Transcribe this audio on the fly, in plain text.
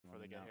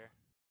get here?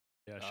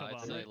 Yeah,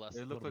 I'd say less.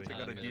 They look like they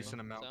got a maybe.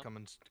 decent amount So,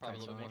 coming. probably a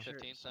little coming more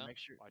south. 15. So Make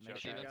sure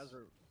out, you guys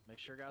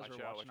are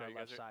watching our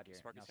left side here.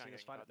 Sparky's Now see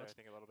this fight. Let's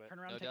a little bit.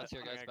 turn around. No Take doubts this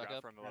here, guys. Back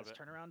up. Guys,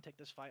 turn around. Take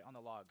this fight on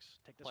the logs.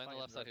 Take this Play on fight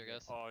the left side here,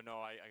 guys. Oh no,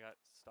 I got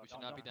stuck. We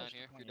should not be down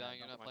here. If you're dying,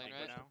 you're not playing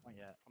right.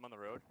 I'm on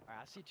the road.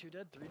 Alright, I see 2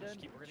 dead, 3 dead.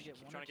 We're gonna get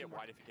Keep one trying or to two get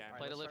more. wide if you can.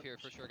 Play to live here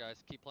for sure,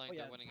 guys. Keep playing.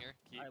 They're winning here.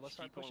 Alright, let's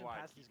start pushing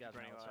past these guys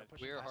now.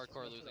 We are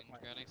hardcore losing,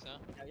 Granny, so.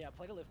 Yeah,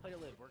 play to live.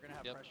 We're gonna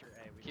have pressure.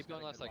 Hey, keep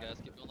going left side, guys.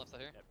 Keep going left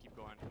side here. Yep, keep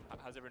going.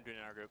 How's everyone doing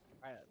in our group?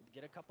 Alright,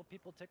 get a couple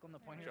people tickling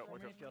the point here for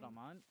me if you don't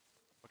mind.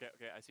 Okay,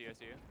 I see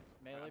you.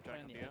 Melee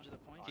playing the edge of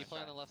the point. Keep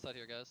playing on the left side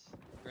here, guys.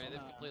 Granny,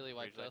 they've completely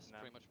wiped us,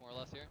 pretty much more or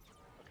less here.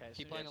 Okay,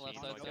 keep playing the left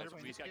side.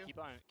 We just gotta keep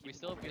on. We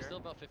still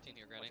about 15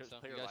 here, Granny. So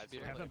you guys should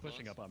be have them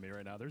pushing up on me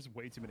right now. There's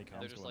way too many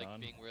comms They're just like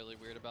being really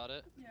weird about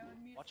it.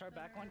 Watch our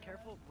backline.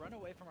 Careful. Run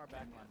away from our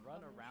backline.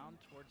 Run around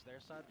towards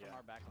their side from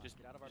our backline. Just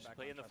get out of our backline.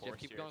 Play in the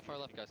forest. Keep going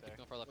far left, guys. Keep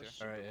going far left here.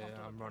 Alright, yeah,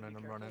 I'm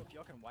running. If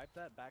y'all can wipe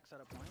that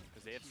backside of point.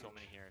 Because they have so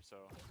many here, so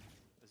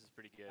this is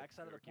pretty good.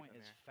 Backside of the point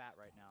is fat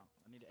right now.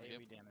 I need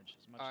AoE damage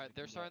as much. Alright,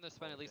 they're starting to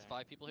spend at least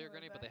 5 people here,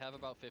 Granny, but they have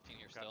about 15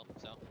 here still.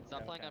 So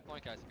stop playing on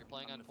point, guys. If you're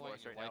playing on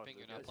point, you're wiping,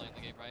 you're not playing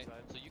the game right.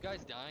 So you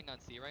guys dying on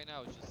C right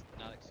now is just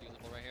not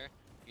excusable right here.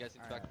 You guys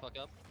need to back the fuck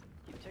up.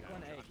 Keep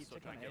tickling A, keep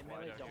tickling A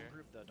melee. Don't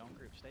group though, don't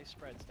group. Stay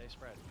spread.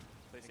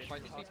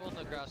 Fight these people in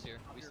the grass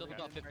here. We still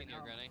have about 15 here,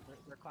 Granny.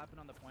 They're clapping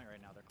on the point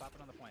right now. They're clapping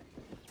on the point.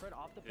 Spread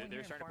off the point.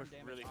 They're starting to push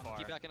really far.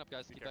 Keep backing up,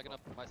 guys. Keep backing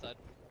up my side.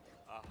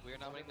 We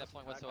are not winning that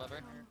point whatsoever.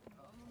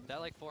 That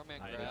like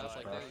 4-man grab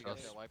like there, you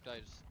guys got wiped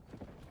out.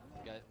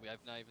 We have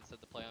not even said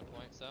the play on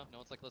point, so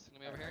no one's like listening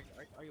to me over here.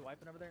 Are you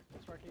wiping over there,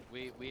 Sparky?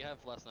 We have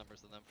less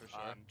numbers than them for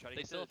sure.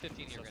 They still have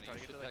 15 here, Granny.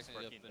 You should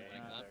technically have been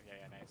winning that.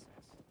 Yeah, nice.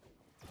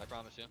 I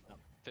promise you.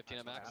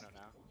 15 at max. I don't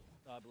know.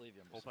 No, I believe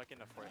you. We'll back in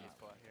the 40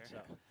 spot here. So.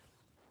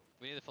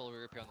 We need a full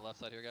regroup here on the left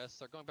side here, guys.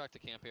 Start going back to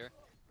camp here.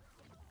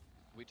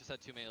 We just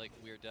had too many like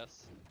weird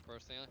deaths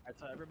personally. Alright,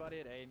 so everybody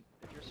at A,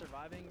 if you're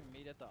surviving,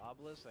 meet at the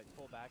obelisk, like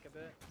pull back a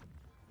bit.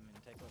 I mean,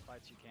 take what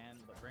fights you can,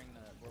 but bring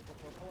the. We're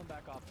pulling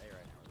back off A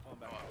right now. We're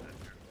pulling back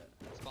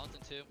off. Spawns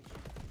in 2.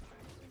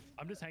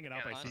 I'm just hanging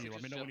out by C.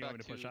 Let me know when you want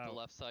me to push out. The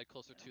left side,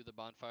 closer to the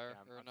bonfire,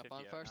 or not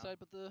bonfire side,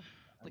 but the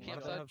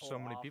campsite. I have so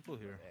many people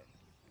here.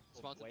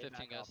 Spawns in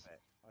 15, guys.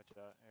 Watch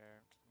it out here.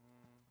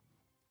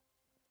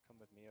 Come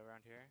with me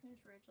around here.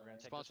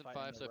 Spawns in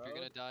 5, so if you're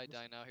gonna die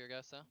now here,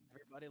 guys. So.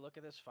 Everybody, look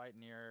at this fight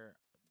near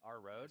our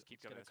road.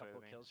 Let's get a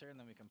couple kills here, and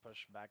then we can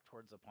push back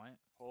towards the point.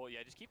 Oh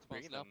yeah, just keep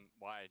bringing them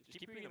wide. Just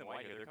keep bringing them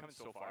wide here. They're coming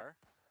so far.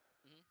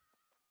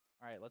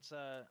 All right, let's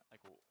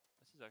like.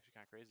 This is actually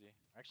kind of crazy.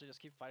 Actually,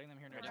 just keep fighting them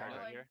here near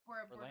here.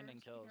 We're landing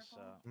kills,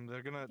 so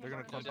they're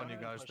gonna clump on you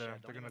guys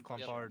there. They're gonna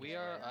clump hard. We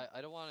are.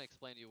 I don't want to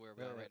explain to you where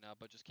we are right now,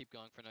 but just keep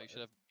going for now. You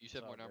should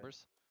have more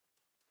numbers.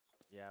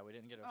 Yeah, we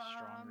didn't get a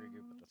strong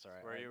regroup, but that's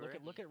alright. Where are you?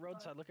 Look at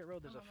roadside. Look at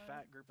road. There's a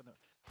fat group in the.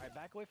 All right,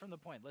 back away from the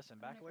point. Listen,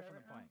 back away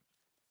from the point.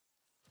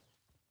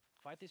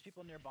 Fight these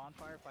people near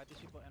bonfire. Fight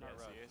these people in our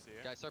road.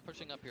 Guys, start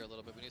pushing up here a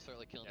little bit. We need to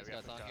start like killing these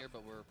guys on here,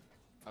 but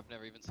I've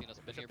never even seen us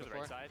been here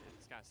before. Right side.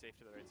 It's kind of safe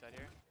to the right side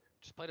here.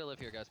 Just play to live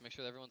here, guys. Make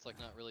sure that everyone's like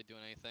not really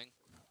doing anything.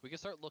 We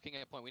can start looking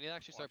at point. We need to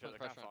actually start putting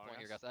pressure on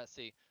point here, guys. At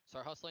C.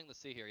 Start hustling the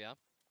C here, yeah?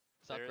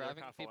 Stop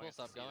grabbing people,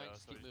 stop going,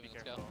 just keep moving,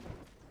 let's go.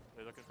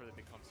 They're looking for the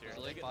big clumps here.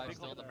 There's like 5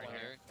 still in the point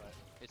here.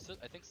 It's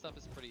just, I think stuff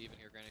is pretty even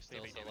here, Granny,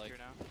 still, so like,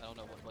 I don't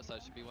know what side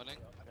should be winning.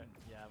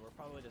 Yeah, we're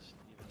probably just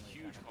evenly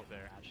huge clump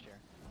there. Matched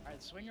here. Alright,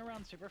 swing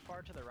around super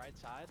far to the right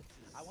side.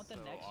 I want the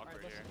next,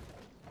 alright, listen,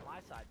 my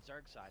side,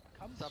 Zerg side.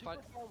 Come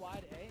super far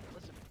wide A,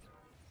 listen.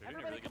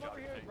 Everybody come over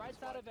here, right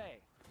side of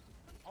A.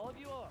 All of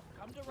you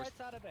come to right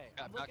side of A.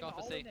 Back off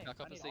the C, back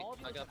off the C.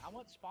 I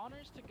want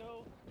spawners to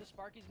go to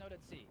Sparky's node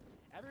at C.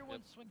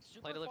 Everyone swing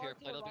super far to the right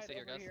over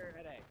here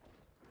at A.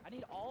 I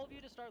need all of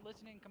you to start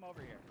listening and come over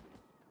here.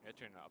 I'm gonna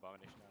turn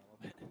Abomination down a little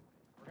bit.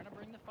 We're gonna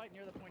bring the fight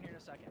near the point here in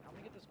a second. How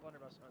many get this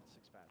blunderbuss? Oh, it's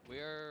 6 pad. We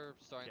are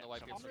starting to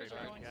wipe spawners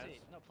are going C.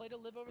 No, play to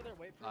live over there.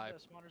 Wait for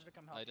the spawners to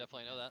come help. I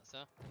definitely know that,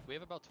 so. We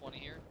have about 20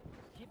 here.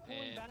 Keep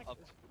pulling back.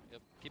 Yep,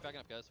 keep backing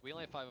up, guys. We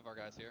only have 5 of our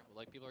guys here.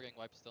 Like, people are getting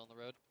wiped still on the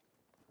road.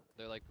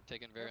 They're like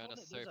taking very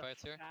unnecessary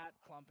fights here.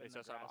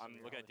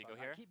 I'm looking at Dingo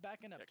here. Keep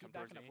backing up, keep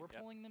backing up. We're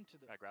pulling them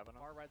to the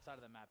far right side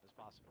of the map as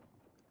possible.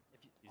 If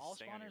all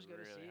spawners go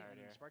to C and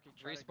Sparky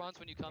try to respawns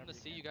when you come to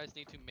C, you guys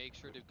need to make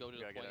sure to go to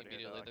the point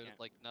immediately. There's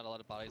like not a lot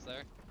of bodies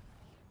there.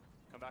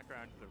 Come back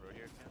around to the road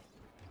here.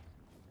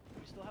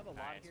 We still have a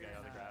lot here.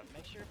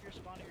 Make sure if you're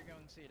spawning, you're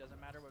going C. It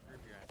doesn't matter what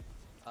group you're in.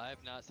 I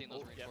have not seen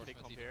those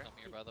reinforcements even come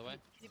here, by the way.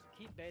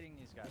 Keep baiting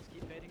these guys.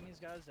 Keep baiting these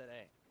guys at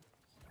A.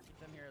 Keep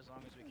them here as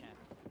long as we can.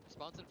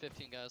 Spawns in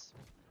 15, guys.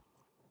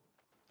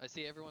 I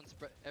see everyone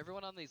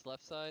on these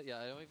left side. Yeah,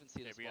 I don't even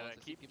see the spawns.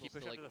 I see people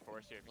still like, to the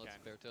forest here if you can.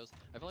 Bare toes.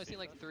 I've only seen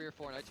like 3 or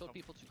 4, and I told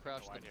people to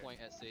crouch the point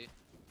at C.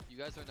 You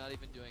guys are not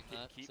even doing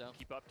that. So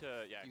keep up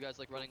to you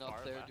guys like running up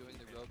there doing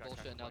the road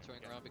bullshit and now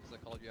turning around because I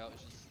called you out.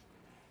 It's just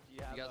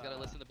you guys gotta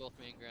listen to both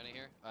me and Granny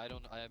here. I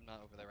am not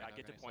over there right now.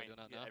 Get the point. So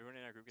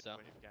Everyone in our group get the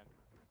point if you can.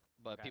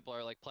 But people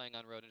are like playing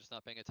on road and just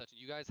not paying attention.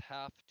 You guys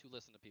have to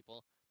listen to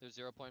people. There's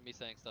 0 point in me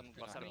saying stuff if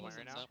you're not going to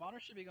listen. So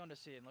spawners should be going to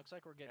C. It looks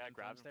like we're getting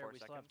confused there. We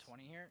still have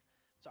 20 here.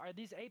 So are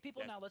these 8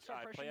 people now? Let's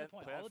start pressuring the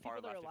point. All the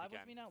people that are alive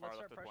with me now, let's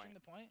start pressuring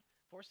the point.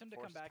 Force them to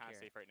come back here.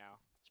 Safe right now.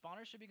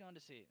 Spawners should be going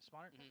to C.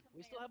 Spawner,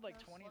 we still have like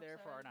 20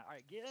 there for our now. All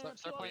right, get start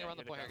playing around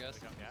the point here,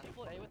 guys.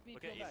 People A with me,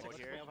 peel back.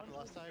 Run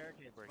towards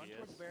barricades. Run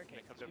towards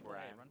barricades.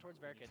 Run towards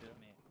barricades with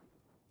me.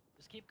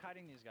 Just keep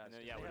kiting these guys.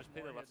 Yeah, we'll just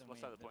play the left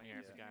side of the point here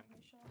if we can.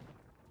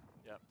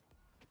 Yep.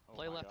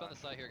 Play left on the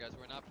side here, guys.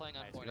 We're not playing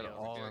on point here.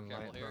 We're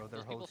careful here.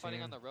 There's people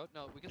fighting on the road.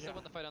 No, we can still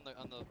win the fight on the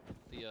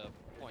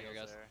point here,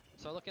 guys.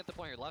 So look at the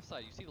point here, left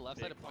side. You see the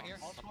left side of point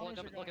here? I'm pulling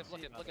up. Look at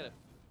it.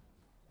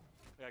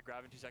 Yeah,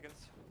 grab in 2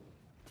 seconds.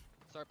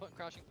 Start putting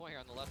crouching point here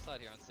on the left side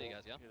here on C,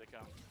 guys. Yeah. Here they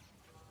come.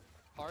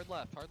 Hard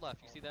left.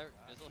 You see that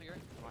Nizzle here?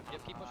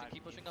 Yep. Keep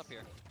pushing up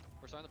here.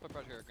 We're starting to put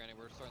pressure here, Granny.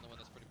 We're starting to win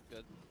this pretty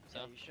good.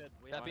 So, you should.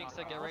 That being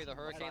said, get ready. The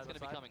Hurricane's going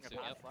to be coming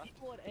soon. Yep.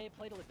 People at A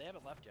play to leave. They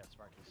haven't left yet,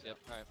 Sparky. Yep.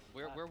 All right.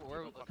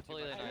 We're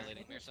completely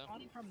annihilating here. So.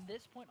 Spawning from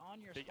this point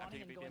on, you're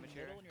spawning and going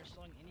middle, and you're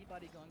slowing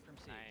anybody going from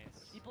C.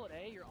 People at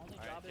A, your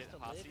only job is to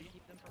live and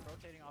keep them from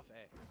rotating off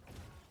A.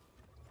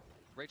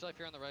 Rage Life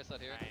here on the right side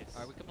here. Nice.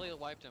 Alright, we completely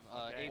wiped him.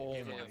 Oh my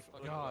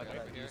god,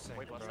 here.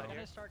 They're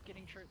gonna start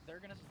getting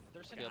they're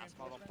sending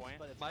reinforcements,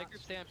 but it's my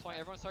group standpoint,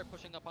 everyone start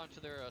pushing up onto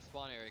their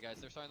spawn area,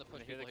 guys. They're starting to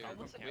push people here.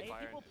 Listen, people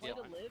play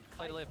to live.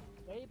 Play to live.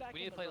 Way back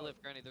we need to play to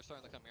live, Granny. They're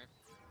starting to come here.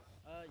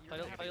 Play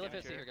to live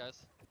is here,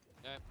 guys.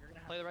 Alright,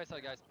 play the right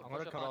side, guys. I'm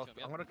gonna cut off.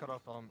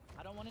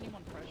 I don't want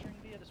anyone pressuring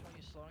me. I just want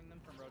you slowing them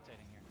from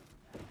rotating here.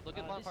 Look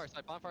at bonfire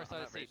side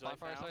at C.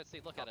 Bonfire side at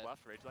C. Look at it. Left,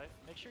 Rage Life.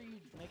 Make sure you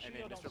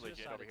don't switch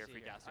legit over here,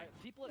 free gassing.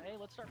 Alright, people at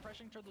A, let's start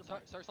pressuring toward the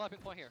point. Start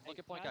slapping point here. Look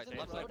at point, guys.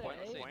 Left side point.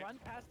 Let's see.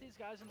 Run past these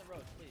guys in the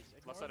road, please.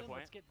 Left side of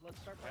point.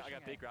 Let's start pressuring. I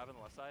got big grab on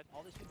the left side.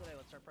 All these people at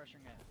A, let's start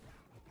pressuring A.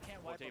 You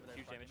can't wipe over there.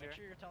 Make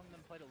sure you're telling them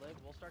play to live.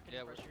 We'll start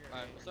getting pressure here.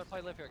 Alright, we'll start play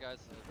live here,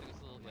 guys. I think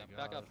it's a little,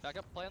 back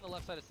up. Play on the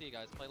left side of C,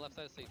 guys. Play left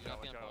side of C. Do not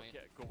be on point.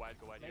 Go wide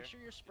here. Make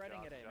sure you're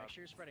spreading at A. Make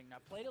sure you're spreading.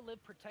 Now play to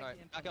live, protect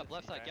the back up,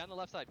 left side. Get on the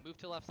left side.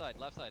 Move to left side.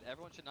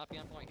 Everyone should not be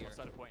on point here.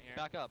 Left side of point here.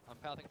 Back up. I'm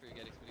pathing for you,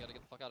 Gettys. We gotta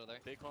get the fuck out of there.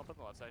 Big clump on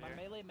the left side here.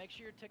 My melee, make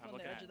sure you're tickling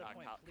the edge of the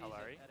point,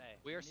 please, at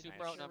A. We are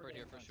super outnumbered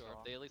here for sure.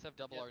 They at least have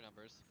double our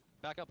numbers.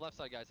 Back up left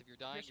side, guys. If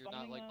you're dying, you're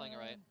not like playing it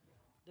right.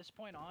 This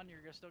point on,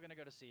 you're still gonna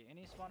go to C.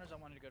 Any spawners, I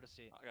wanted to go to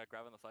C. I got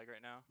grab on the flag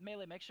right now.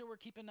 Melee, make sure we're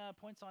keeping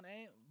points on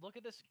A. Look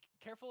at this.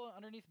 Careful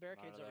underneath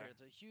barricades over here.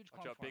 It's a huge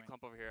clump. Big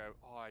clump over here.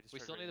 We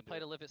still need to play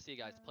to live at C,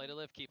 guys. Play to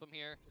live. Keep them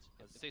here.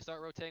 If they start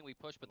rotating, we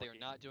push, but they are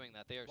not doing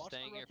that. They are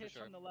staying here for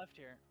sure. From the left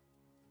here.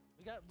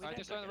 Alright,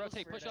 they're starting to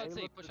rotate. Push on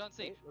C. Push on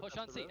C. Push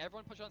on C.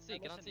 Everyone push on C.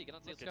 Get on C.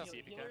 Let's go.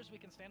 Healers, we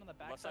can stand on the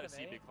back side of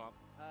A.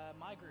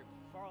 My group,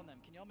 follow them.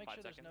 Can y'all make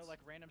sure there's no like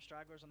random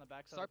stragglers on the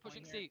back side? Start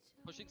pushing C.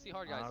 Pushing C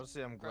hard, guys.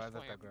 Honestly, I'm glad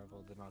that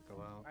gravel did not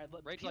go out. Alright,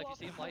 Rage Life, you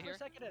see him play here?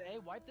 Second at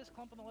A. Wipe this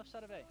clump on the left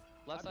side of A.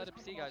 Left side of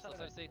C, guys. Left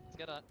side of C. Let's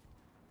get on.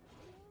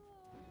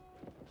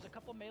 There's a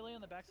couple melee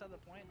on the backside of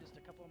the point, just a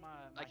couple of my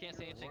I can't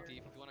say anything,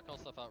 Deep. If you want to call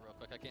stuff out real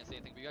quick, I can't say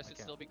anything. But you guys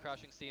should still be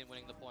crouching C and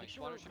winning the point.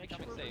 Spawners should be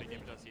coming safe.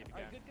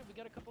 Alright, good. We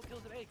got a couple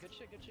kills at A. Good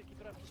shit. Keep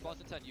it up.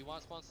 Spawns in 10. You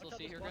want spawns still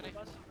C here, Granny?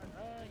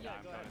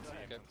 Yeah, go ahead.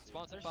 Okay.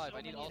 Spawns in 5.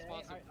 I need all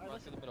spawns to run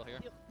through the middle here.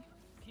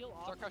 Peel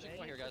off. Start crouching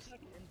point here, guys.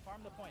 And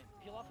farm the point.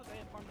 Peel off of A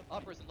and farm the point.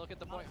 Uppers and look at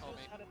the point,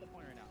 homie. At the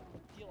point right now.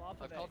 Peel off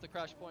of A. I've called the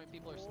crash point.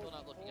 People are still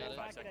not looking at it.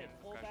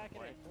 Full back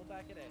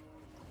at A.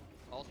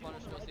 All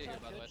spawners should go C here,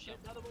 by the way.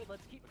 By the way,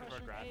 let's keep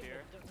pressuring A.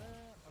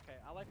 Okay,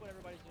 I like what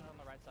everybody's doing on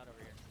the right side over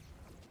here.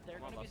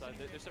 They're going to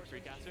be there's some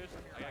free casters.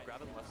 I got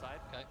grab on the left side.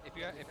 Okay, if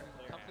you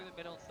come through the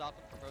middle and stop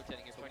them from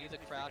rotating here, so we need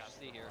to crash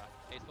C here.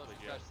 Ace motion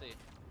crash C.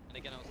 And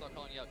again, I'll start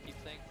calling you out. Keep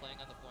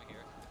playing on the point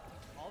here.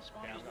 All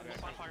spawners on the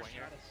bonfire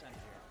here.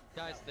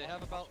 Guys, they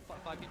have about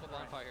 5 people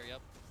bonfire here,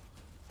 yep.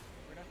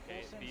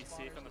 Okay, be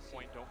safe on the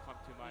point, don't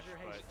clump too much,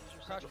 but...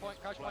 Crash point,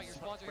 your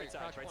spawns are here,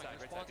 crash point,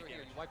 your spawns are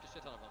here, you wiped a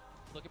shit ton of them.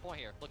 Look at point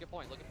here, look at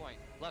point.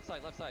 Left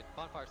side,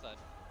 bonfire side.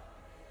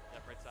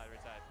 Yep, right side.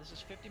 This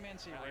is 50-man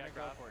C, we're gonna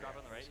grab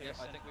on the right. Yep,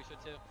 I think we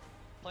should too.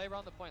 Play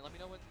around the point, let me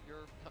know when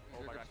your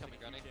group's coming,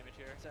 Granny.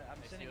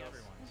 I'm sending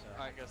everyone, so...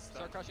 Alright,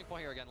 start crushing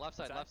point here again, left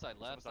side. Okay.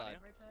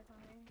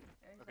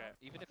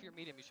 Even if you're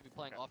medium, you should be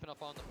playing off and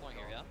up on the point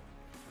here, yeah?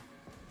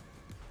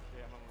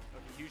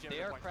 Huge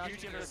they are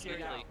crashing here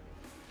immediately.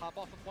 Hop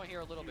off the point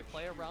here a little bit.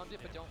 Play around it,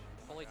 but don't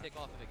fully take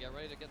off of it. Get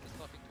ready to get this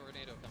fucking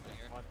tornado coming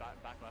here.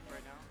 Back left right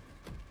now.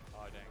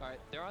 Oh, dang.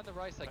 Alright, they're on the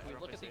right side. Can we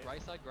look at the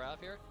right side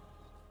grab here?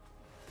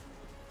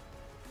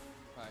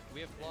 Alright,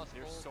 we have lost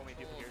There's so many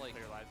people here to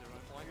clear lives,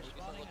 everyone. Point. We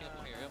can start looking at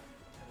point here, yep.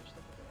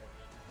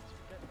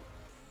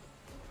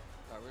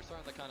 Alright, we're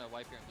starting to kind of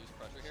wipe here and lose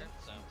pressure here,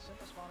 so...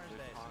 Send the spawners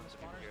day.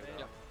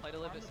 Yep, play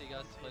to live at C,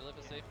 guys. Play to live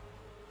at C.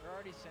 They're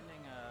already sending,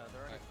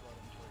 they're already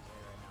floating towards A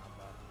right now,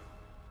 but...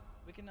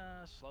 We can,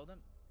 slow them.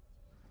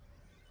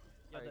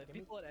 Yeah, the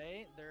people at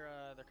A, they're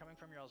coming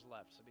from your all's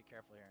left, so be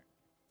careful here.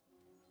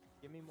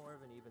 Give me more of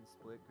an even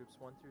split. Groups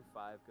 1 through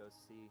 5 go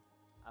C,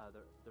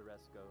 the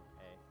rest go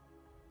A.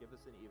 Give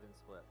us an even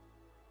split.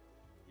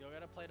 You'll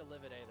gotta play to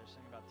live at A. They're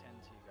saying about 10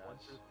 to you guys. 1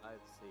 through 5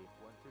 C.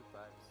 1 through 5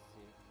 C.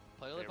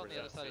 Play to live on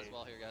the other side as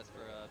well here, guys,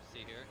 for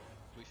C here.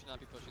 We should not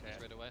be pushing this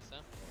right away,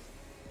 Sam.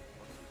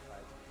 1 through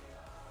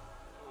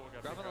 5.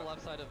 Grab on the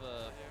left side of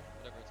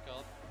whatever it's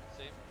called.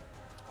 C.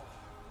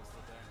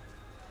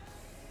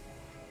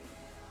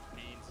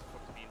 Beans.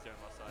 Focus beans there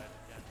on left side.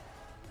 Again.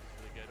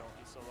 Really good. Oh,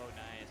 he's so low.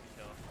 Nice.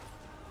 Kill.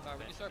 Alright,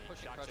 when you start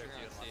pushing pressure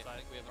here on C, I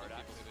think we have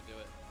enough people who can do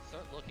it.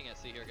 Start looking at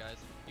C here, guys.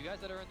 You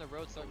guys that are in the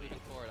road, start moving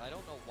forward. I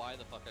don't know why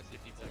the fuck I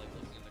see people like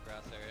looking in the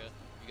grass area.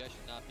 You guys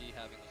should not be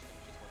having these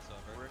skirmishes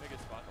whatsoever. We're in a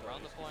good spot.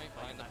 Around the point,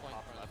 behind the point,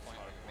 in front of the point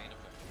are your main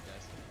objectives,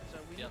 guys.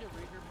 So we need to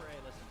regroup for A.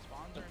 Listen,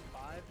 spawns are in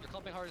 5. You're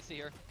clumping hard to C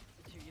here.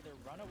 To either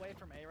run away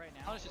from A right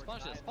now Punish this,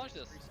 punish this, punish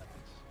this. 3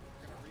 seconds.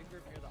 We're gonna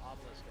regroup near the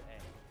obelisk at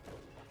A.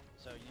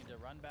 So you need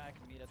to run back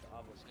and meet at the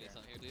obelisk. Need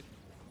something here, dude.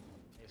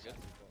 Good.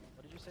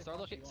 What did you say?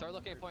 Start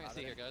looking at point at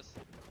C here, guys.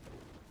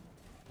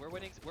 We're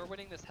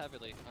winning this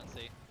heavily on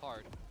C,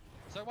 hard.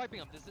 Start wiping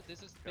them. This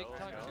is big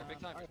timers here,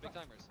 big timers, big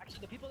timers.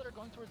 Actually, the people that are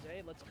going towards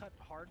A, let's cut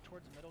hard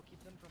towards middle. Keep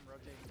them from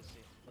rotating to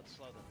C. Let's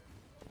slow them.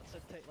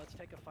 Let's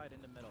take a fight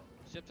into middle.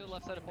 Shift to the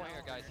left side of point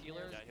here, guys.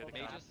 Healers,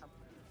 mages.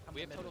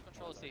 We have total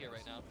control of C here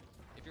right now.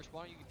 If you're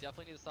spawning, you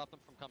definitely need to stop them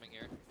from coming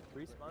here.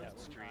 Respawns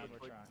we're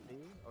towards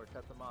C or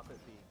cut them off at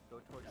B. Go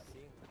towards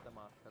C and cut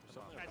them off.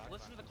 Guys,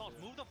 listen to the calls.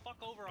 Move the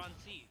fuck over on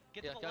C.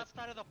 Get to the left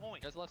side of the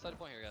point. Guys, left side of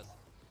point here, guys.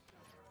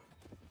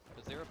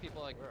 Because there are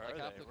people like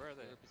half the Where are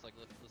they? group is like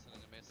listening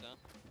to me sound.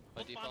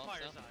 By default,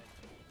 side.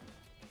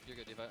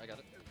 You're good, Devi. I got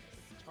it.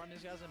 Spawn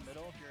these guys in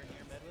middle if you're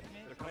near mid with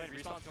me. They're coming.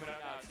 Respawn's coming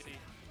out. City.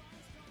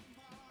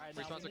 Alright,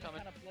 now we need to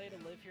kind of play to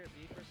live here at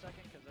B for a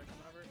second because they're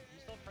coming over.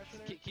 You still have pressure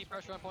there? Keep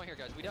pressure on point here,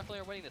 guys. We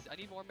definitely are winning this. I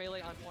need more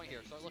melee on point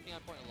here. Start looking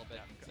on point a little bit.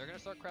 They're gonna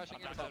start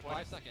crashing in about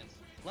 5 seconds.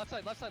 Left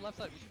side, left side, left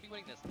side. We should be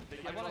winning this.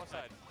 I want to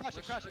crash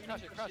it, crash it,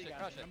 crash it, crash it,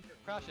 crash it,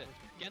 crash it.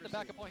 Get in the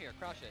back of point here.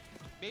 Crash it.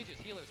 Mages,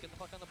 healers, get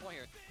the fuck on the point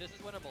here. This is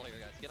winnable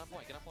here, guys. Get on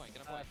point, get on point,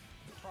 get on point.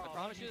 I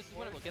promise you this is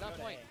winnable. Get on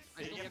point.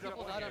 I still see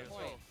people not on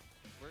point.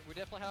 We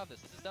definitely have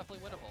this. This is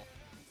definitely winnable.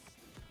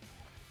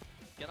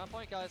 Get on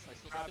point, guys. I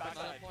still see people not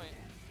on point.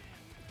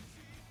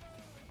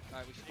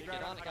 Alright, we should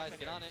get on it, guys.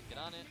 Get on it,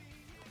 get on it.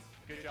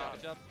 Good job.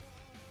 Good job.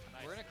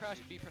 Nice. We're gonna crash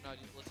B for now.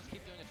 Let's just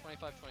keep doing a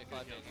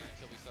 25-25 in here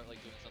until we start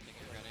like doing something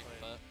here, Granny.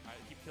 But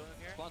alright, keep killing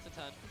him here. Spawns to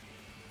 10.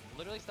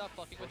 Literally stop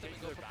fucking with them and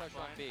go for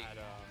pressure on B.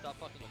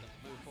 Stop fucking with them.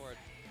 Move forward.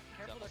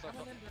 Careful, they're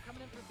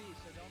coming in for B,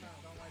 so don't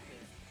wipe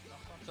it.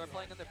 Start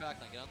playing on their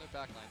backline. Get on their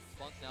backline.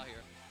 Spawns now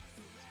here.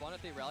 Spawn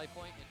at the rally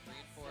point and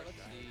reinforce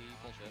the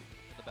bullshit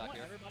in the back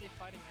here. Everybody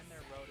fighting in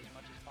their road as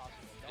much as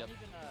possible. Don't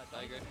even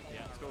I agree.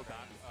 Yeah, let's go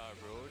back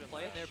road. And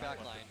play in their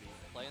backline.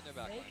 Play in their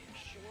backline. Make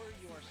sure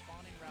you are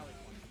spawning rally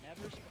point.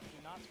 Never do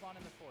not spawn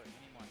in the fort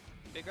anymore.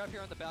 Big grab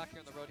here on the back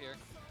here on the road here.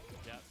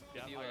 Yeah,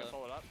 I'm gonna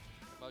follow it up.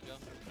 Mojo.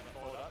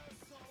 Follow it up.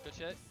 Good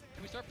shit.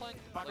 Can we start playing?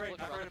 Back right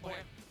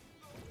point.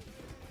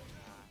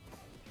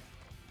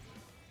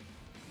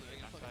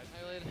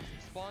 Annihilated.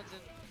 Spawns in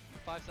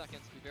 5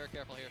 seconds. Be very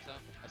careful here, Sam.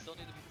 I still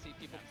need to see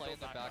people play in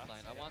their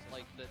backline. I want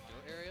like the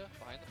dirt area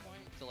behind the point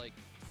to like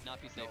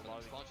not be safe for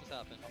them. Spawns just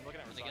happen. I'm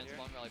looking at and again,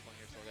 spawn rally point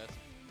here, so guys.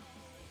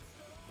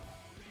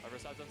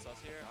 Riverside's on sus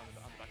here on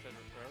the backside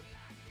of the road.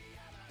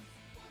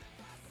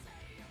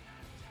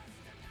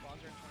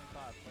 Spawns are in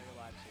 25. Play your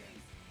lives here.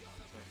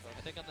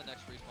 I think on the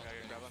next respawn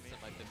screen, I'm gonna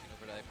send my 15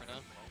 over to A for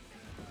now.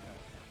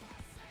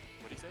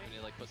 What do you say? We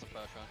need to like put some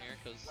pressure on here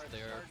because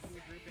they're. Start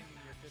regrouping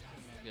your 15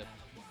 man. Yep.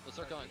 Let's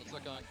start going. Let's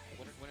start going.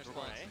 Winner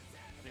spawns. I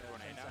think we're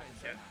going A now.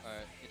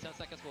 Alright, in 10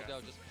 seconds we'll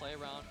go. Just play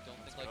around. Don't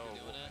think like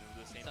you're doing it.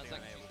 10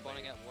 seconds you're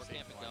spawning at war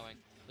camp and going.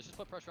 Let's just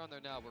put pressure on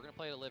there now. We're gonna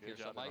play to live here.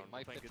 So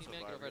my 15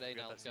 man get over at A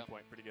now. Let's go.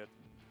 Pretty good.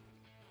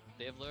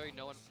 They have literally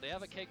no one. They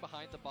have a cake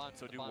behind the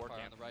bonfire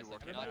on the right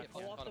side. Everybody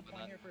pull off the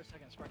point here for a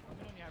second. Spark, let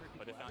me know when you have your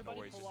people. But if not, no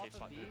worries. Just hit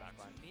spot through the back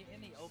line. Meet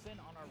in the open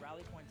on our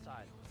rally point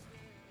side.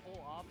 Pull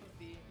off of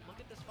B.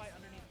 Look at this fight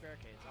underneath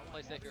barricades. I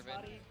want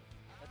everybody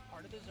that's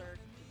part of the Zerg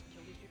to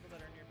kill these people that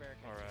are near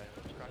barricades. Alright,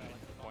 crashing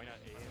point at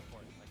A.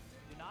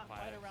 Do not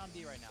fight around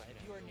B right now. If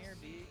you are near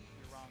B,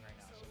 you're wrong right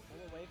now. So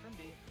pull away from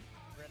B.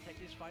 We're gonna take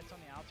these fights on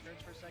the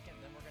outskirts for a second,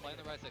 then we're gonna play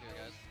on the right side here,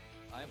 guys.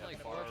 I am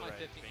like 4 of my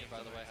 15 here,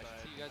 by the way. I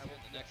should see you guys here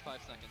in the next 5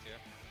 seconds here.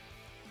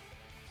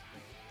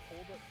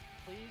 Hold it.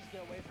 Please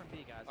get away from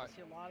B, guys. I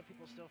see a lot of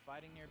people still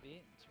fighting near B.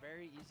 It's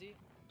very easy.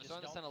 I'm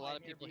starting to send a lot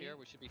of people here.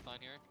 We should be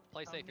fine here.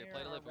 Play safe here.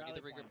 Play to live. We need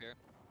to regroup here.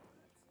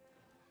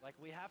 Like,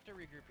 we have to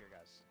regroup here,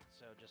 guys.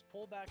 So just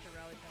pull back to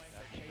rally point.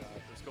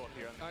 Let's go up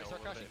here. Alright,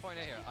 start crashing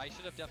point A here. I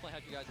should have definitely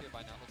had you guys here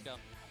by now. Let's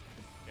go.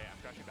 Okay, I'm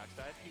crashing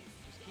backside.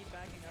 Just keep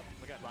backing up.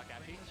 Look at Black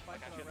Ashy.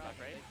 Black Ashy on the back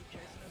right. They keep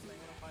chasing us. They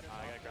want to fight us.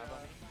 I gotta grab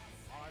on me.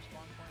 On our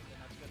spawn point, then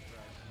that's good for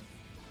us.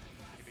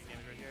 Take a big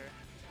damage right here.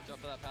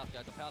 Jump for that path,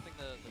 guys. I'm pathing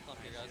the clump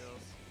here, guys.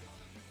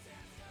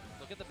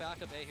 Look at the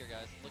back of A here,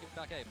 guys. Look at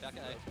back A. Back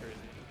at A. That's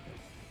crazy.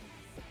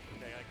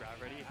 Okay, I gotta grab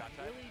ready.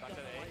 Backside. I really don't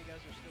know why you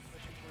guys are still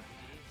pushing towards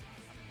B.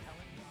 I'm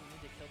telling you, we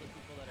need to kill the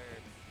people that are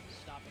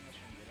stopping us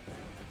from getting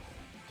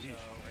there.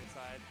 So, right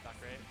side, back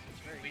right.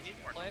 It's very easy.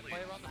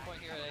 Play around the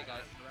point here at A,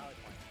 guys.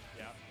 Yeah,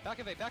 Yeah. Back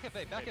of A, back of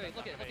A, back of A.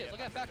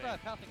 Look at back grab,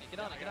 pathing it. Get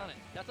on it.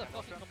 That's a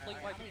fucking complete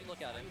wipe if you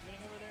look at it.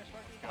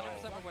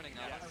 100% we're winning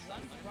now. Run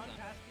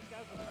past these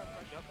guys. Let's start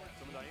pressure.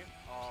 Someone's on you.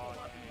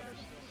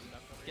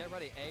 Get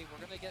ready, A. We're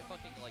gonna get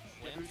fucking like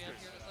slam jam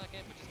here in a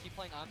second, but just keep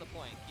playing on the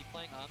point. Let's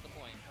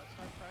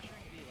start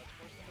pressuring B. Let's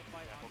force them to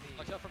fight on B.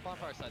 Watch out for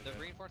bonfire side. The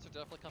reinforcements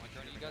are definitely coming.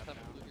 Gurney, you guys have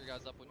to move your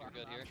guys up when you're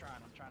good here.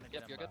 I'm trying to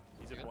get him. You're good.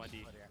 He's at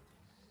 1D.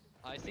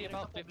 I see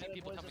about 15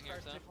 people coming here,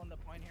 so. On the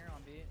point here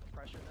on B.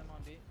 Pressure them on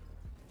B.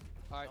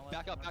 Alright,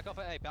 back off of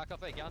A, back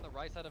off A. Get on the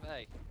right side of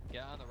A.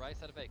 Get on the right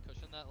side of A.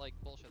 Cushion that like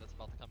bullshit that's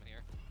about to come in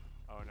here.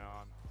 Oh no,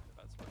 I'm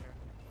bad spot here.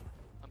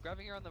 I'm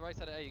grabbing here on the right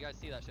side of A. You guys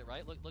see that shit,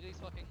 right? Look at these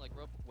fucking like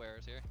rope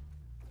wearers here.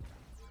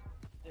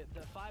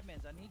 The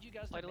 5-mans, I need you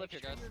guys to Play to make lift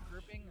sure here, guys. you're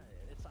grouping.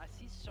 I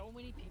see so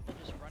many people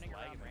just running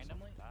around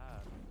randomly.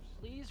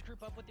 Please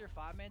group up with your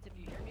 5-mans. If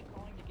you hear me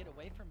calling to get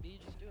away from B,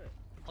 just do it.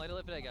 Play to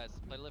live today, guys.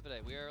 Play to live today.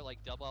 We are like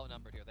double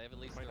outnumbered here. They have at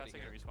least 30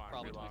 here.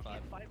 Probably 25. We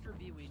can't fight for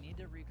B. We need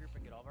to regroup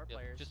and get all of our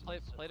players. Just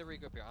play to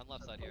regroup here on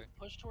left side here.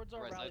 Push towards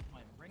our rally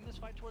point. Bring this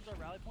fight towards our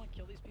rally point.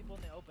 Kill these people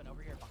in the open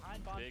over here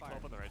behind bonfire. Big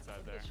clump on the right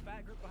side there. This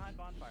fat group behind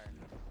bonfire.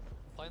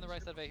 Play on the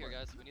right side of A here,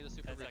 guys. We need a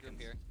super regroup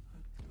here.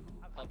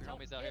 Help your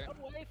homies out here. Get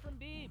away from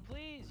B,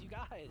 please, you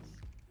guys.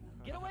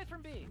 Get away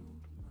from B.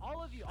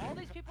 All of you, all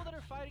these people that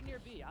are fighting near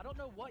B. I don't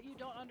know what you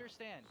don't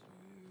understand.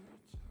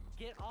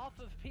 Get off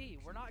of B.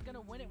 We're not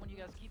gonna win it when you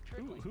guys keep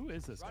trickling. Who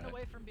is this Run guy?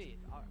 away from B.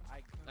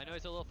 I know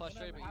he's a little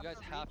frustrated, but you guys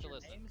have to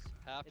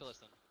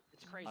listen.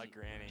 It's crazy.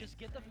 Granny. Just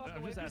get the fuck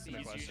I'm away just from asking B.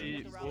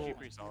 a question.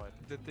 Pretty solid.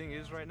 The thing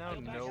is right now,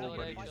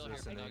 nobody's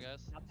listening.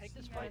 Now take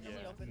this fight in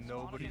the open.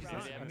 Nobody's spawn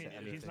on the listening. I mean, to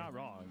anything. he's not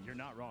wrong. You're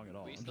not wrong at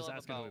all. We I'm still just have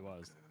asking who he about-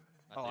 was.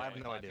 Oh, I have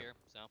no idea. Here,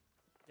 so.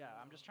 Yeah,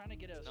 I'm just trying to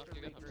get a. No,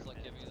 you're good. I'm just like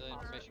giving you the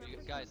information. You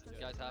guys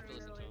have to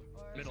listen to him.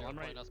 Middle, I'm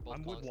right.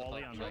 I'm with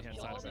Wally on right hand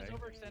side of A.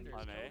 Overextenders.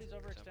 These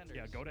overextenders.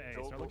 Yeah, go to A.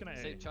 Start looking at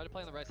A. Try to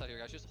play on the right side here,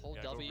 guys. Just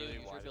hold W,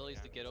 use your abilities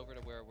to get over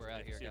to where we're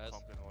at here, guys.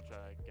 We'll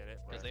try to get it.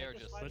 Because they are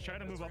just. Let's try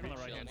to move up on the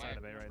right hand side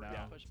of A right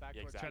now.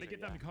 Yeah, Try to get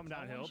them to come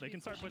downhill. They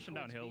can start pushing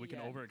downhill. We can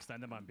Yeah.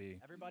 overextend them on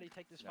B. Everybody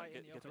take this fight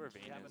in the Get to open. where We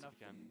Vayne have is enough.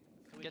 if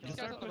we can. Get these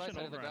Start guys on the right pushing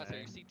side of the over grass on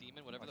here. A. You see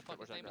Demon, whatever the Watch fuck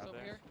his that name is grab over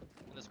there.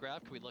 here. In this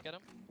grab, can we look at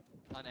him?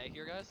 On A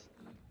here, guys.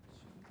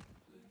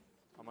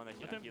 I'm on the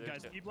Let them,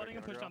 guys, keep letting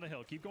him push down the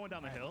hill. Keep going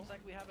down the hill.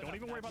 Don't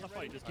even worry about the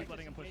fight. Just keep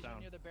letting him push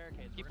down.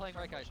 Keep playing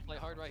right, guys. Play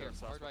hard right here.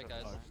 Hard right,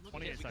 guys.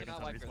 28 We seconds cannot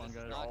on wipe here. respawn, This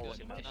is guys. not good.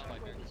 We cannot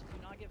wipe here.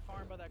 Do not get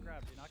farmed by that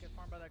grab. Do not get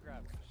farmed by that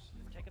grab.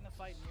 We're taking the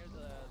fight near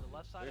the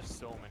left side. There's of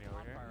so many over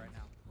here. bonfire right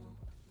now.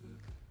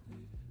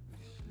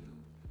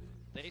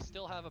 They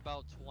still have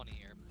about 20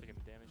 here. Taking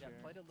the damage Yeah,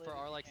 here. play to live. For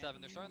our like 7.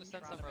 They're starting to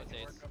send some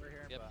rotates.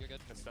 Yep, you're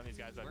good. Can stun these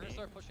guys We're on gonna me.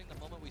 start pushing the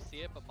moment we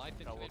see it, but my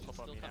we'll situation flip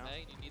on still me come now.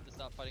 A, and you need to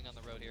stop fighting on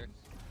the road here.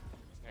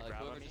 Grab on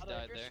Whoever me. just Although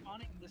died if you're there.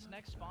 spawning this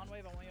next spawn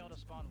wave, I want y'all to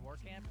spawn war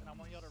camp, and I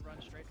want y'all to run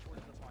straight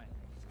towards the point.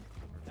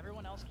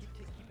 Everyone else, keep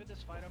at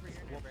this fight over here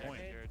near What point?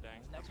 barricade. Here,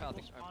 dang. Next I'm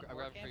people spawn I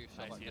war grabbed for you,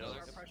 camp, Shaba. I see Get those.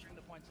 over. start pressuring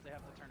the point so they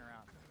have to turn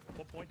around.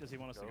 What point does he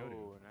want us to go to?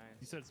 Oh, nice.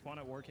 He said spawn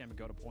at war camp and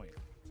go to point.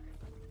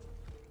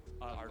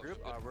 Our group?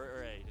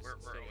 We're A. Just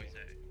We're always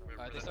A.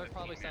 Alright, they start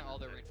probably sending all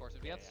their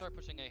reinforcements. We have to start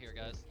pushing A here,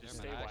 guys.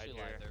 Just Never mind, stay I actually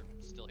wide lied. here.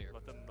 They're still here.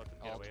 Let them get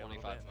All away a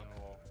little 25 bit, and then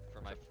we'll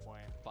For my push the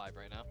point. 5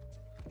 right now.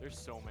 There's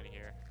so many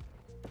here.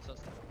 So,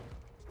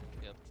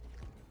 yep.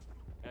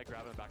 Yeah,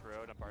 grab him back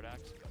road on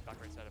Bardax. Back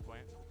right side of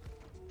point.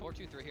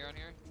 4-2-3 here on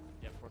here.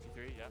 Yep,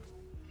 4-3, yeah.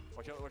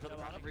 Watch out the Yeah,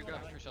 crash. well,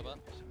 Regrab for Shaba.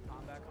 Some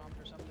combat comp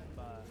or something,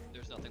 but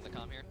There's nothing to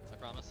calm here, I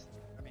promise.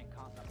 I mean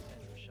comp not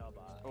saying for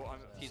Shaba. Oh,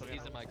 He's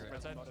in my group.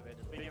 Right side.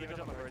 Motivated. Big damage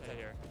on the right side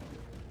here.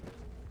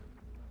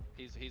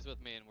 He's with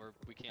me, and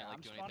we can't I'm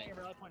like do spawning anything.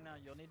 at rally point now.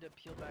 You'll need to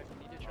peel back.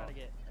 We need to try to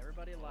get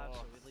everybody alive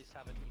so we at least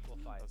have an equal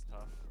fight. That's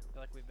tough. I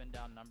feel like we've been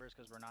down numbers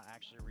because we're not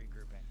actually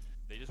regrouping.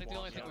 They I just think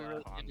the only want thing we to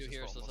really comms can do just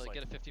here is just almost like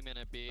get a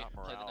 50-minute B, not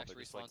play the morale, next but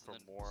just, like, response, for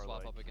and then more,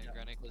 swap like, up again,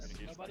 Granny. Let's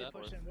energy do Nobody that.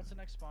 pushing. What's the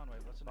next spawn wave?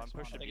 What's the I'm next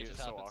spawn pushing think B, it it's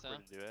just so happens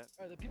awkward to do it.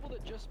 Alright, the people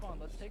that just spawned,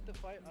 let's take the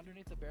fight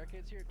underneath the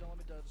barricades here. Don't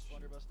let me die the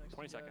blunderbuss next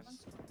 20 to you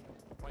guys.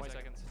 seconds. 20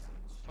 seconds.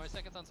 20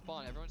 seconds on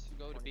spawn. Everyone should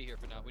go to B here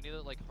for now. We need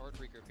a like hard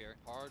regroup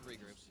here. Hard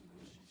regroup.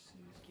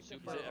 Keep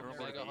Super the fight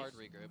mega going. hard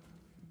regroup.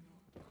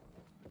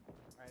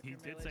 Alright, He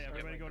if did you're say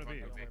melee, everybody start go to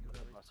B. with the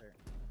blunderbuss here.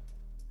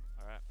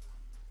 Alright.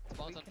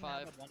 Spawn's on If we can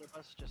have 5. a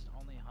blunderbuss, just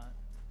only hunt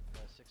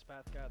the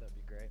 6-path guy. That'd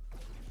be great.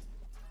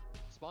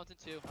 Spawn's in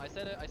 2. I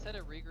said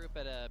a regroup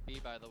at B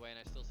by the way, and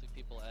I still see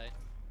people A.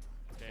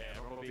 Okay,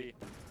 everyone will be.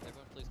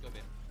 Everyone, please go B.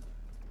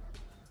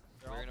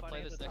 They're We're all gonna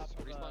play fighting at this the next top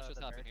of, respawn's just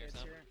the happened here,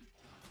 barricades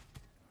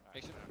so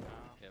make sure.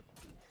 Yep.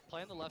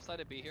 Play on the left side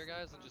of B here,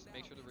 guys, and just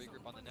make sure to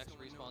regroup on the next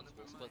respawns.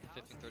 We'll split the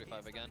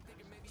 15-35 again.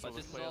 But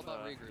this is all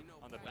about regroup.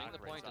 On the Winning back the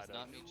point right does side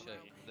not of mean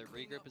shit. The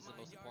regroup is the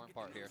most important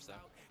part here, so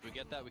if we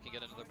get that, we can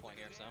get another point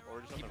here, so.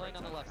 Or just on Keep the playing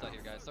right on the side. left side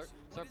here, guys.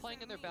 Start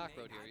playing in their back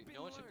road here.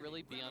 No one should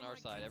really be on our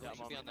side. Everyone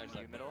should be on their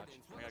side. Middle.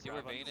 See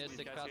where Vayne is,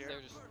 6 paths there,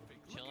 just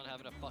chilling,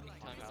 having a fucking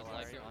time of his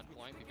life here on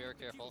point. Be very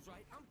careful.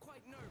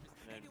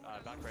 And then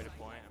back right of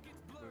point.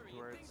 Move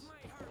towards.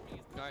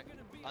 Alright, Alright,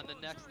 on the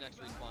next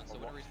respawn, so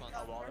when it respawns...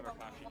 A wall of our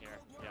crashing here.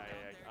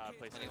 Yeah.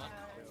 Place anyone?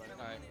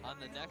 Alright, on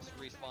the next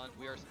respawn,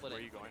 we are splitting.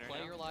 Where are you going Play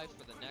right your lives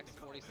for the next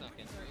 40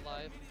 seconds. Your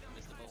life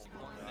is the most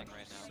important thing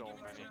right now. So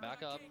many. So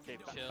back up,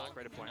 chill, back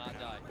right do not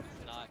die.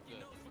 It's not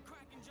good.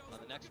 On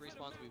the next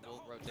respawns, we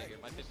will rotate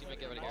here. My 15-man,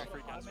 get ready here.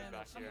 Free casters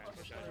back here.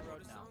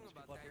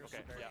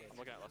 Okay, yeah, I'm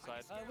looking at left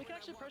side. We can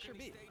actually pressure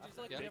B. I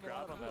feel like Yeah. we have a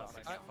lot of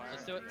Alright,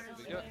 let's do it.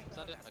 We can do it.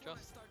 Send it. I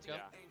trust. Let's go.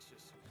 Yeah.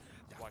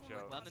 Watch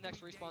out. On the next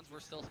respawns, we're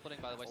still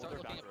splitting, by the way. Start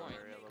looking at point.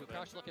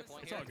 Crouch, look at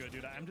point It's here. all good,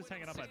 dude. I'm just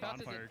hanging up by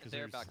bonfire because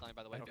their there's... backline,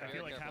 by the way. I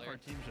feel like half our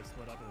team's just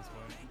split up at this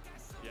point.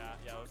 Yeah.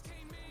 Let's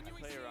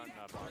play around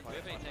bonfire. Do we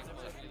have any tanks we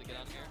need to get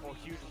on here? Oh,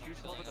 huge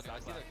call with the I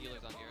back see their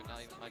healers on here.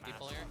 Not even might be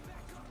full here.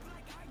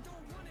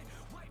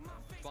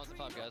 Spawns the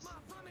top, guys.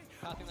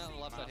 Pathing that on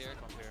the left side here.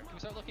 Can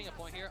we start looking at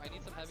point here? I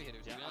need some heavy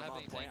hitters. Yeah, We don't have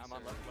any tanks. I'm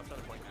on left side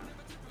of point now.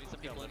 We need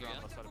some people in here,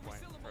 left side of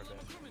point for a bit.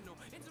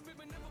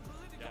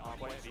 Yeah, on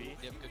point B.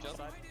 Yep, good job.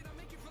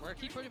 We're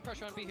gonna keep putting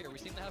pressure on B here. We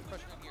seem to have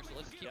pressure on here, so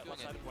let's keep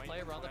doing it.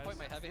 Play around the point.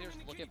 My heavy hitters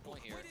look at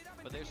point here,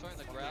 but they're starting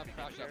to grab,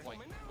 crash that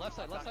point. Left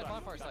side,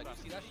 bonfire side. You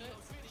see that shit?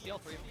 You see all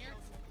three of them here?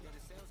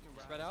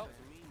 Spread out.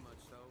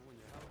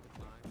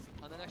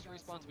 On the next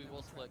respawns, we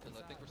will split because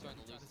I think we're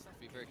starting to lose.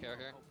 Be very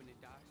careful here.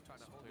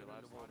 Clear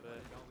lives a little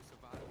bit.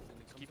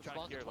 Keep trying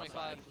to clear left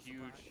side.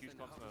 Huge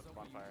clumps on the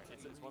bonfire.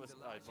 It's one of the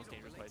most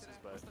dangerous places,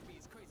 but...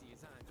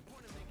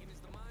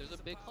 There's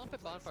a big clump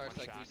at bonfire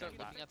side. Can we start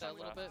looking at that a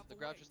little bit? The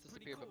grab just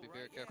disappeared, but be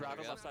very careful. Grab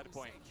on left side of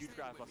point. Huge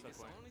grab left side of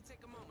point.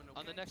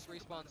 On the next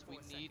respawns, we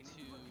need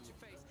to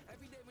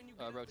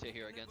rotate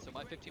here again. So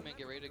my 15-man,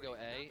 get ready to go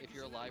A. If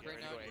you're alive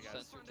right now, you're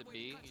censored to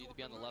B. You need to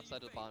be on the left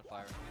side of the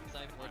bonfire. It's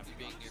not even worth you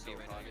being near B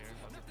right now. Your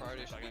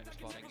priority should be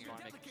respawning here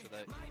and making sure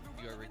that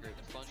you are regrouped.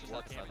 Spawn's just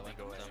left side of the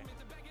way.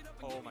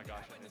 Oh my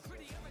gosh, I missed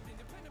it.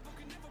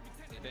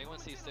 If anyone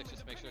sees sticks,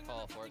 just make sure to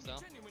call for it,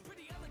 Sal.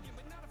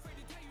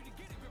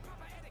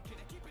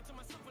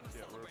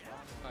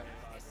 Alright.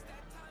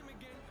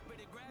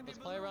 Let's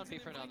play around B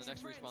for now. The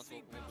next respawn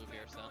we'll move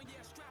here, so.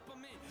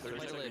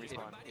 Play to live. If you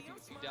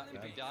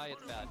die,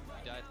 it's bad. If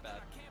you die, it's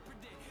bad.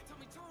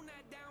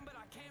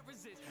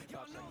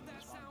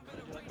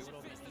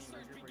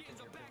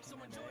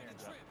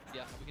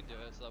 Yeah, we can do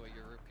it, so that way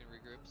your group can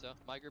regroup. So,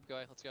 my group, go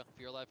ahead. Let's go. If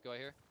you're alive, go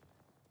ahead here.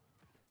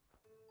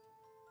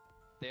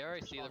 They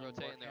already see the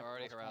rotate and they're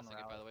already harassing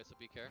it, by the way, so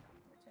be careful.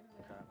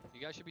 Okay. You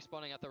guys should be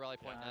spawning at the rally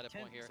point, not at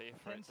point here. 10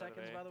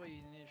 seconds, by the way,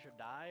 you need to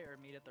die or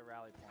meet at the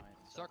rally point.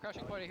 So start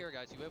crashing point here,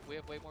 guys. We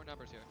have way more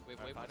numbers here. We have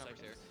way more numbers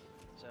here.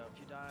 So if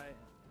you die...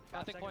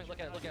 Pathing point,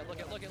 look at it. Do not die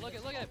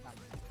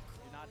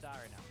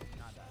right now. Do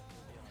not die.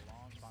 We'll be on a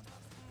long spawn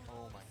time.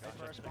 Oh my gosh.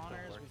 For our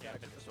spawners, we've got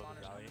a group of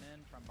spawners coming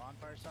in from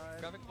bonfire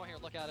side. Grabbing point here,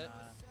 look at it.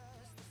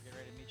 Get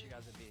ready to meet you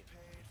guys at B.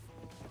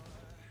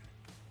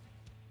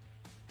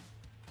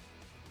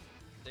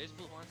 They just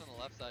blew horns on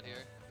the left side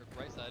here, or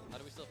right side. How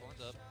do we still have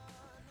horns up?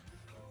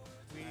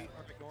 We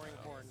are ignoring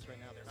horns right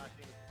now. They're not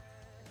being...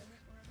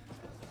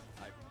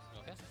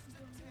 Okay.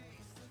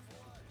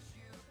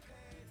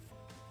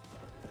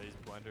 These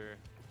blender.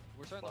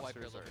 We're starting to wipe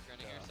here a little bit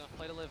turning here, so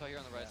play to live out here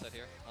on the right side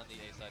here, on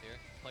the A side here.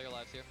 Play your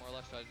lives here, more or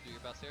less try to do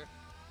your best here.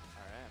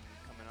 Alright,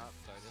 I'm coming up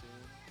soon.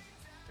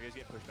 You guys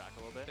get pushed back a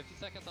little bit? 50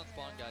 seconds on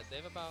spawn, guys.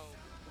 They have about,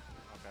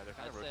 okay, they're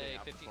kind I'd of say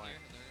rotating 15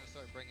 here, and they're going to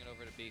start bringing it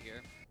over to B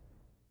here.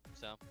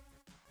 So.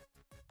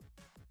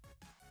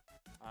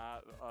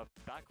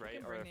 Back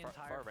right, or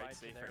far right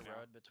safe right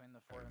now. Road between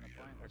the fort and the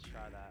point. Let's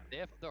try that. They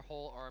have their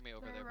whole army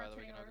over there, by the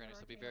way,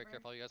 so be very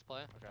careful how you guys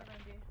play. Okay.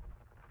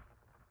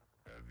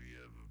 Have you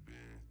ever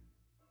been?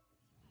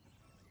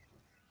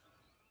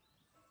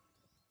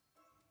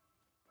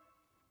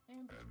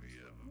 Have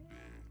you ever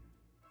been?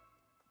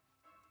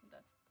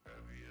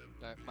 Have you ever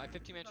Alright, my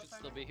 15-man should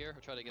still be here.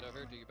 We'll try to get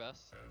over, do your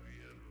best. Have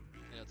you ever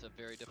been? You know, it's a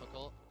very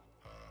difficult.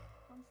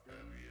 Have you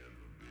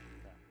ever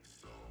been?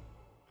 So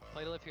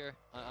Play to live here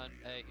on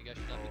A. You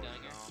guys should not be dying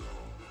here. have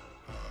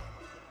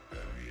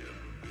you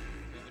ever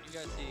been? When you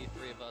guys see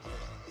 3 of us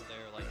versus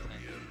they're like 10,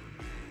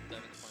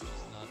 diving the point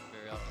is not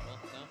very optimal,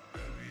 so.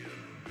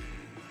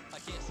 I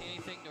can't see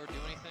anything nor do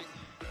anything,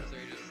 because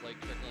they're just like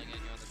trickling in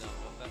here on the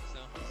download effect, so.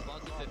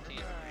 Spawns at 15.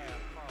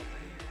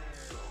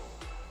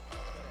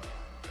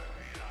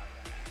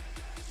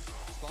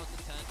 Spawns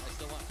at 10, I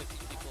still want 15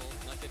 people,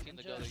 not 15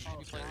 to go, they should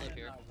be playing live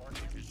here. Spawns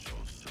at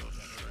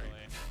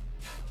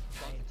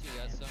 2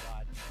 guys, so.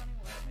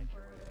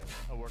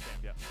 Oh, war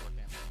camp, yeah, war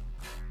camp.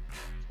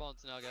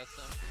 Spawns now guys,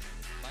 so.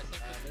 My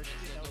sync is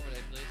still over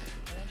there, please.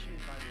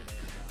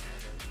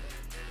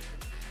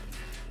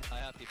 I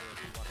have people if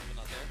you want them,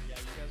 but not there.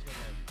 Yeah, you guys go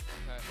mid.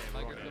 Alright,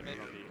 my group go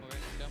mid. Over,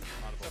 let's go.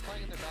 Start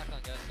playing in their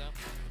backline, guys, so.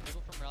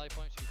 People from rally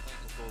point should be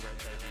playing this full right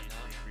now.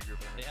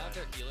 They have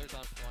their healers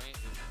on point.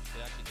 If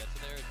they actually get to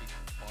there, it'd be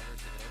harder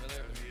to get over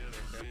there, but they're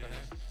careful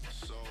here.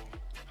 So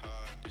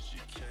high that you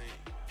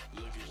can't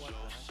look at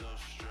yourself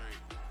straight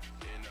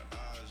in the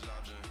eyes. I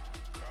done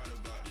cried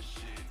about this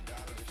shit, got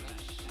up for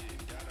this shit,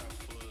 got out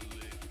for a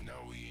lick.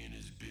 Now we in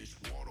this bitch,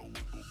 water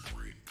whip a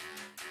brick.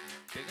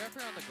 Big up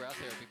here on the grass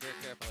here, be very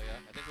careful, yeah.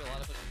 I think a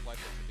lot of us just wipe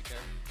it, so be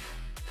careful.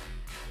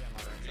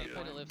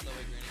 live so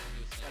way Granny can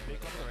do a stand. Big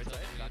on the right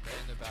side.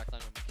 In their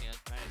backline when we can.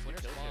 Nice.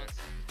 Winter spawns,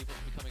 people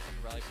should be coming from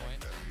the rally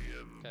point.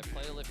 Okay,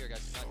 play to live here,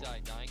 guys. Do not die.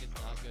 Dying is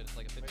not good. It's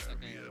like a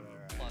 50-second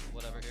plus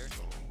whatever here.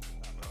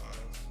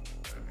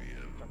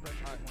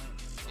 Alright.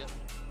 Yep.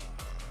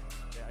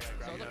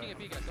 Start looking at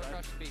B, guys. Start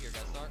crashing B here,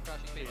 guys. Start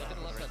crashing B. Look at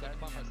the left side. Look at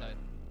the bonfire side.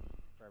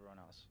 For everyone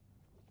else.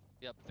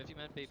 Yep, 50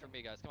 men B from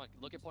B, guys. Come on,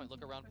 look at point.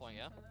 Look around point,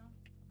 yeah?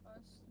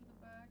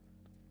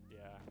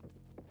 Yeah.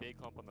 Big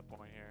hump on the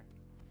point here.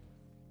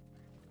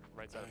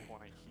 Right side of the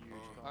point, huge.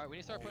 Alright,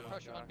 we need to start putting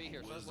pressure on B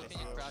here. Start looking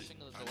and crashing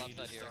to the left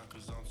side here.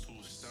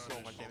 So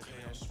much damage.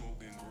 I'm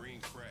smoking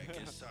green crack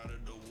inside of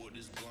the wood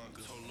is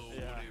Blanca. Solo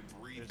Yeah. would it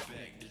breathe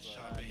back the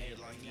chop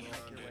head like he and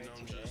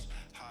I'm just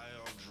high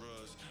off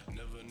drugs.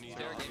 Never need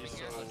Derek gaming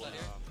here, left side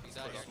here. He's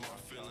out here. my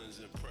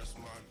feelings and press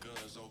my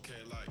guns.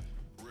 Okay, like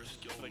risk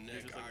your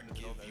neck, I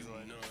give you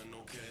none.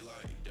 Okay,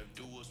 like that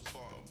do us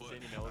part, but I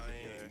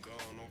ain't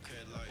gone.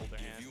 Okay, like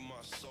give you my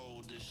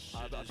soul. This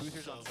shit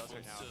Boosters on sus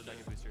right now.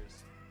 Second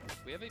boosters.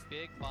 We have a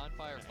big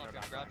bonfire clump here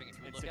grabbing. If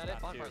you look at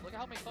it, bonfire, look at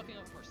how many fucking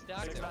of them are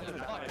stacked there.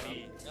 Fuck.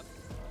 Yep.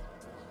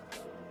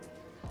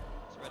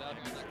 Spread out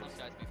here in that clump,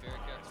 guys. Be very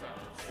careful.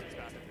 Six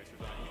bathroom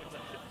boosters on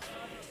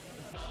it.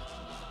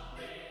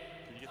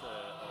 Can you get the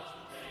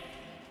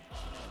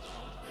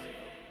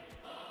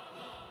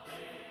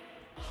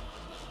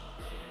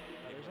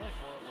There's only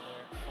 4 over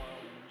there. 4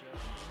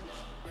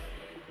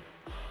 ninja.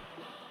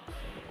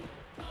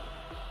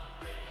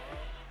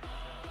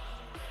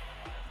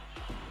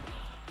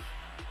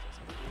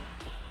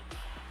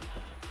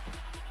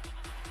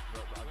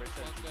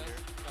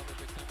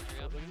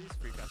 Look at these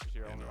free casters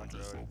here on the road.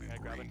 Can I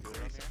grab a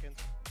cooler on here?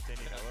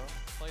 Sandy Mellow.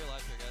 Play your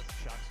life here, guys.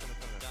 Shock's gonna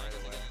come in Dying right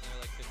is away. again in there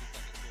like 50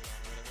 seconds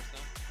cooldown or whatever, so.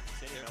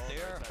 Sandy They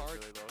Mellow are right hard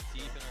side's really low.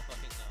 deep in our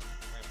fucking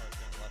ramparts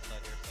here on the left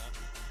side here, so.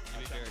 You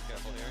be very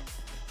careful here.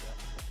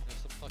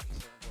 There's some fucking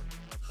certain board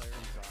players.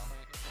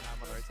 I'm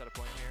on the right side of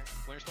point here.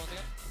 Winter spawns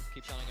again.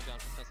 Keep shouting him down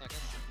for 10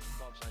 seconds.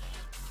 12 seconds.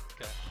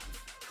 Okay.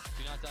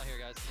 Do not die here,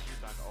 guys.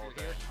 all You're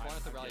here. day. Spawn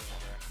at the I'm rally getting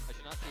point. I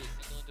should not see a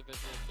single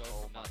individual go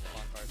from not the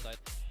bonfire side.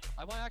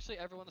 I want actually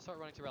everyone to start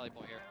running to rally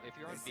point here. If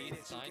you're on B, then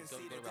sign, go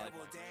to rally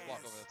point. Just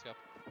walk over, let's go.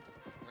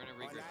 We're gonna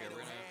regroup here.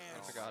 We're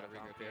gonna figure out how to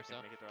regroup here. So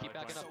keep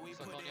backing up.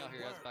 Start calling you out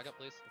here, guys. Back up,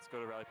 please. Let's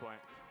go to rally point.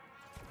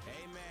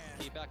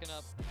 Keep backing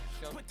up.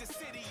 Go. Keep going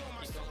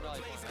to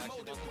rally point. I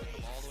actually want them to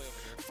come all the way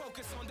over here.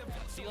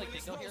 See, like,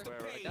 Dingo here?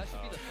 Like, that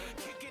should be the first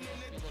one we should be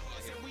looking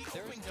at here.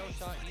 There is no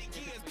shot he's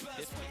in between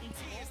different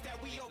people.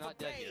 He's not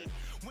dead here.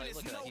 Like,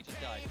 look at that. He just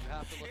died. You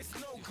have to look at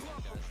these two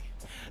guys.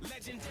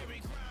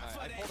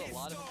 Alright, I pulled a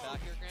lot of them back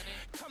here, Granny.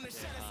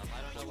 I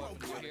don't know what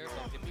we do here,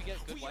 but if we get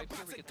good wipes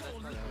here, we get to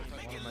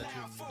that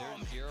part.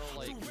 There's zero,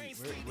 like...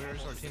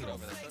 Where's our team?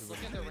 Over there. Look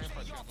at their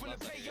ramparts here on the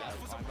left side. Yeah,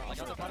 like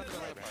on the bottom of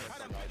the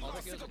ramparts. All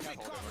the heroes are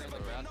castle over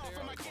the grass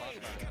here.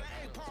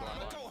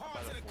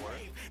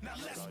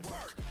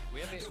 We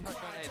have a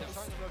pressure on A. They're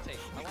starting to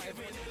rotate. I want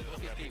everyone to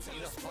look at B. We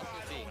need a hustle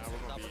B.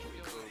 Stop what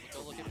you're doing. Go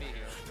look at B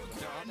here.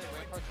 They're on their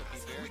ramparts, so be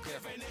very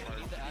careful. I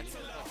need to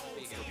actually hustle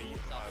B here.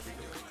 Stop what you're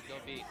doing. Go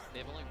B.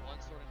 They have only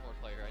one sword and more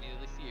player. I need to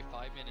at least see a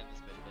 5-man in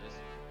this bit, please.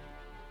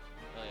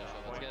 Oh yeah,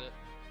 sure. Let's get it.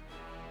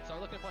 Start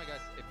looking at point,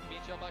 guys. If me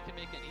and Shellbot can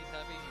make it and he's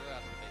heavy, you're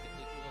asking to make it.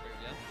 Please move over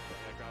here, yeah?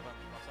 Can I grab him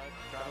outside?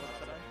 Grab him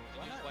outside.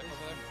 Can you swipe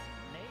over there?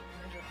 Nate,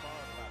 ninja,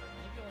 follow ladder.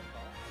 Can you go in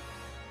ball?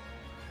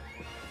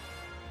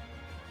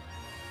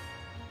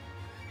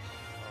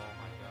 Oh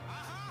my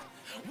god.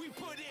 We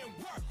put in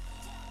work.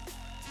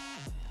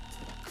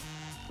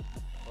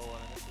 Oh,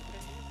 and I missed it.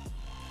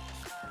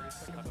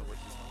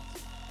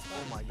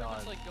 Oh my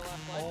god. Like go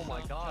last life, Oh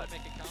my so god. Try to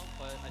make it count,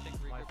 but I think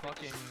My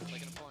regrouping is fucking-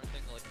 like an important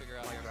thing to like figure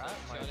out my here. grab-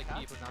 So my try to cap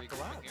keep would not go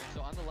regrouping out. here. So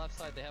on the left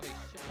side, they have a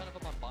shit ton of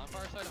them on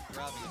bonfire side. I'm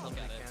grabbing it. Look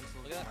at it. Cancel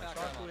Look at that my back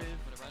grab on it. shockwave.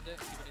 I'm gonna rend it.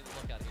 See what we need to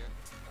look at here.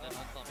 And then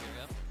unclump here,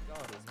 yeah?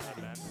 God is Not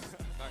bad.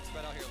 Alright,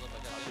 spread out here a little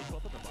bit, guys. Big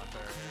clump in the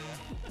bonfire area.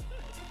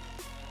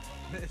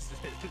 This is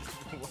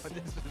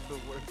the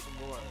worst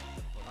war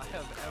I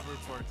have ever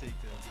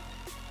partaken in.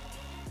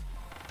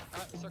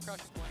 Alright, start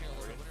crouching point here a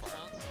little bit. Winter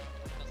rounds.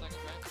 10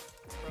 seconds, right?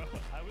 Bro,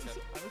 I was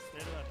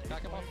standing on A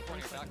Back up point off the for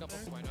point a here. Back second up off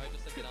the there. point. No,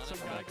 just to get on it.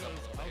 Some guy Back up a goes,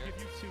 little bit I'll here.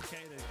 give you 2K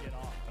to get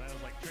off. And I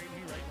was like, trade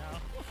me right now.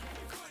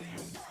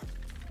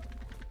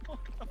 What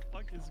the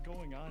fuck is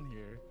going on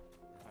here?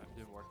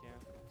 Didn't work yet.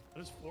 I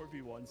just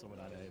 4v1 someone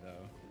on A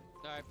though.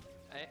 Alright,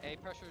 A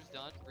pressure's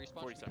done.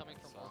 Respawn 40 should be coming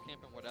seconds, from all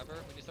camp and whatever.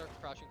 We need to start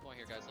crouching point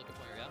here, guys. Look at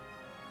point here, yeah?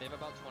 They have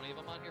about 20 of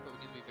them on here, but we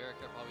need to be very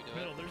careful how we do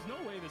Middle, it. there's no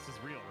way this is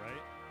real, right?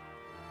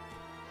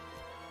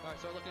 Alright,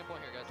 start looking at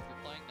point here, guys. If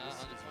you're playing, not This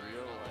on the is point,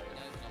 real you're not life.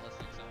 looking at it, you're not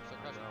listening, so start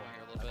crouching point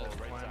here a little I bit. don't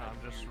right plan, side,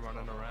 I'm just huge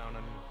running problem. around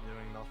and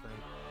doing nothing.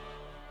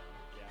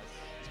 Yes.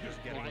 Just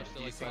getting Blind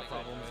still, like, DC playing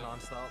problems right?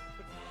 nonstop.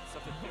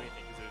 Stuff to do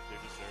anything because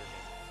they're just serving.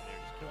 They're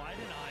just Glide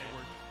and I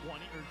were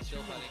 20 or 2 Still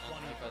or fighting on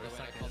 20 point, by for the a way.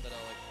 I second. called that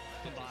out like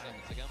 15 Combined.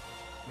 seconds ago.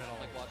 Middle.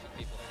 Like watching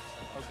people there and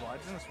stuff. Oh,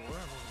 glides in this war?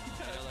 I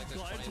know, like, there's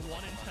Glide's 20 of them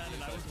 1 in on 10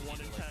 and I you, was but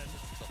 1 in you, 10. like,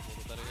 stuff a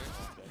little better here.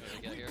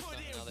 Maybe get here, so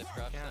now they've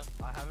crashed Can't,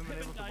 stuff. I haven't been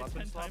able to Died weapon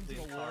 10 swap times the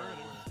in a war entire in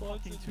war.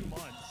 fucking 2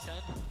 months. 10.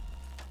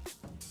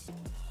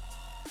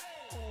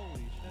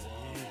 Holy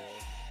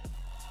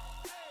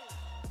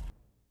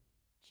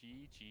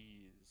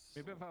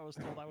Maybe if I was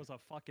told I was a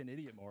fucking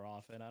idiot more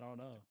often, I don't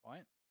know.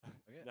 Point.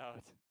 Okay. No,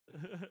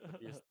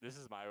 this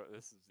is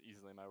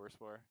easily my worst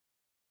war.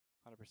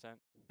 100%.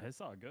 It's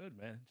all good,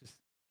 man.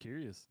 Just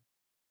curious.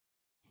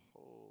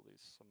 Holy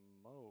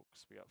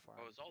smokes, we got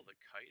farm. Oh, it was all the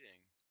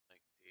kiting,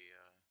 like the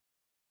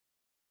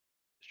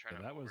just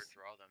trying to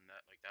overdraw them.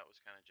 That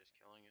was kind of just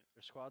killing it.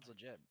 Their squad's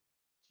legit.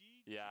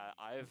 Yeah,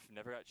 I've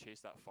never got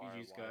chased that far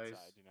GG's, wide guys.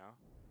 side, you know.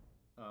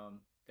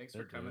 Thanks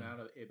for coming out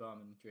of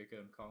A-Bomb and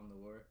Draco and calling the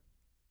war.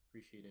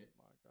 Appreciate it.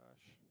 Oh my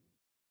gosh.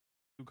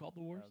 Who called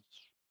the wars?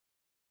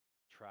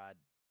 Tried.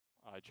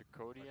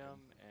 Dracodium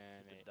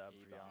and a dub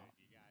for y'all.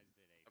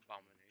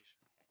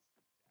 Abomination.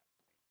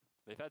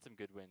 They've had some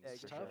good wins. Yeah,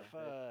 it's for tough.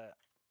 Sure.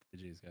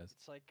 GG's, guys.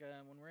 It's like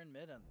when we're in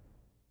mid, and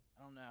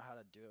I don't know how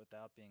to do it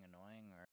without being annoying or.